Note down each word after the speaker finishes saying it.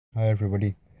Hi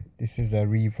everybody, this is a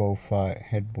Revo 5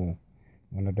 head ball,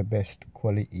 one of the best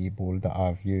quality ball that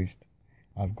I've used.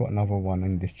 I've got another one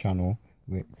on this channel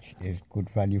which is good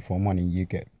value for money. You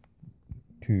get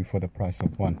two for the price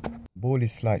of one. Ball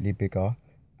is slightly bigger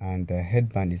and the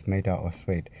headband is made out of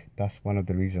suede. That's one of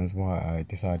the reasons why I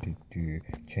decided to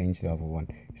change the other one.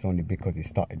 It's only because it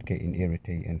started getting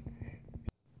irritating.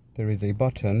 There is a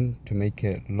button to make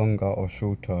it longer or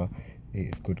shorter.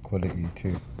 It is good quality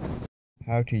too.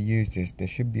 How to use this: there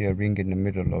should be a ring in the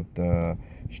middle of the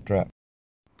strap.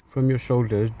 From your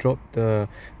shoulders, drop the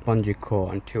bungee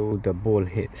cord until the ball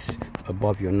hits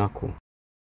above your knuckle.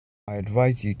 I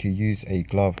advise you to use a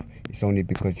glove. It's only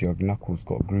because your knuckles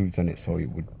got grooves on it, so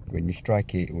when you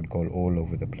strike it, it would go all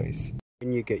over the place.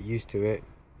 When you get used to it,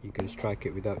 you can strike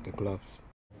it without the gloves.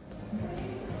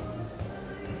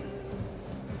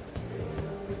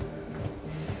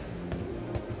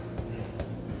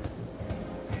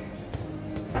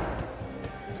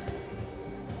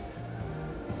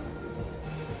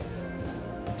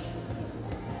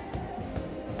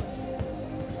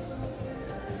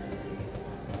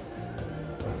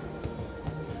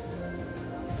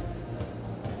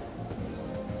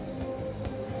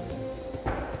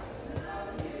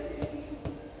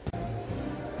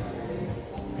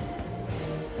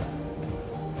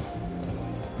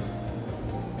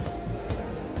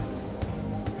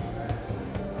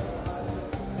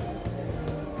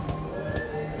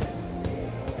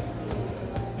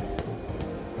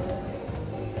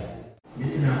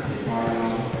 Listen out for fire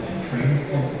alarms and train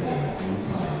responsibly at all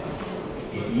times.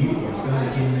 If you or a fellow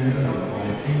gym member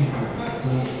require any kind of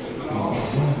support,